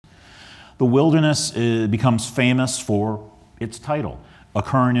The Wilderness becomes famous for its title,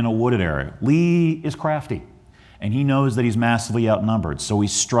 occurring in a wooded area. Lee is crafty, and he knows that he's massively outnumbered, so he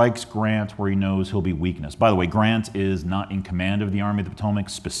strikes Grant where he knows he'll be weakness. By the way, Grant is not in command of the Army of the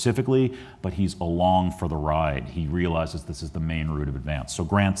Potomac specifically, but he's along for the ride. He realizes this is the main route of advance, so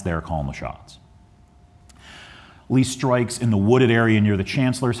Grant's there calling the shots. Lee strikes in the wooded area near the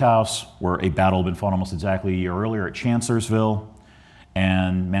Chancellor's house, where a battle had been fought almost exactly a year earlier at Chancellorsville,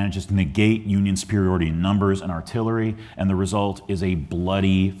 and manages to negate Union superiority in numbers and artillery, and the result is a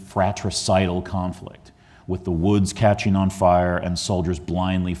bloody, fratricidal conflict, with the woods catching on fire and soldiers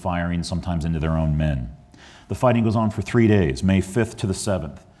blindly firing, sometimes into their own men. The fighting goes on for 3 days, May 5th to the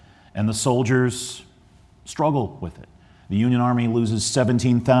 7th, and the soldiers struggle with it. The Union Army loses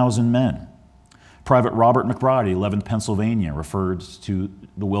 17,000 men. Private Robert McBride, 11th Pennsylvania, refers to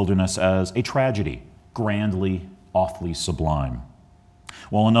the Wilderness as a tragedy, grandly, awfully sublime.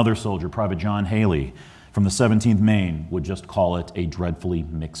 While another soldier, Private John Haley, from the 17th Maine, would just call it a dreadfully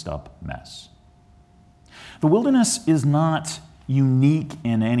mixed-up mess. The Wilderness is not unique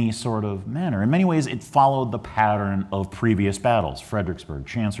in any sort of manner. In many ways, it followed the pattern of previous battles: Fredericksburg,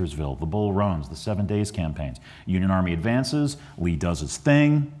 Chancellorsville, the Bull Runs, the 7 Days campaigns. Union Army advances, Lee does his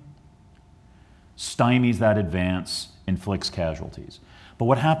thing, stymies that advance, inflicts casualties. But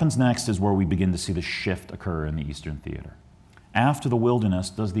what happens next is where we begin to see the shift occur in the Eastern Theater. After the Wilderness,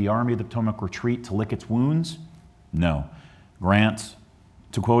 does the Army of the Potomac retreat to lick its wounds? No. Grant,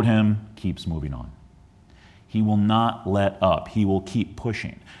 to quote him, keeps moving on. He will not let up. He will keep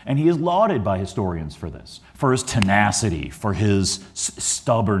pushing. And he is lauded by historians for this, for his tenacity, for his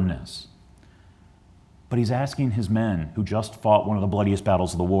stubbornness. But he's asking his men, who just fought one of the bloodiest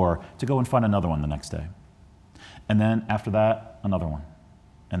battles of the war, to go and fight another one the next day. And then after that, another one.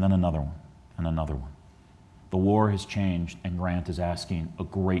 And then another one. And another one. The war has changed, and Grant is asking a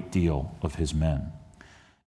great deal of his men.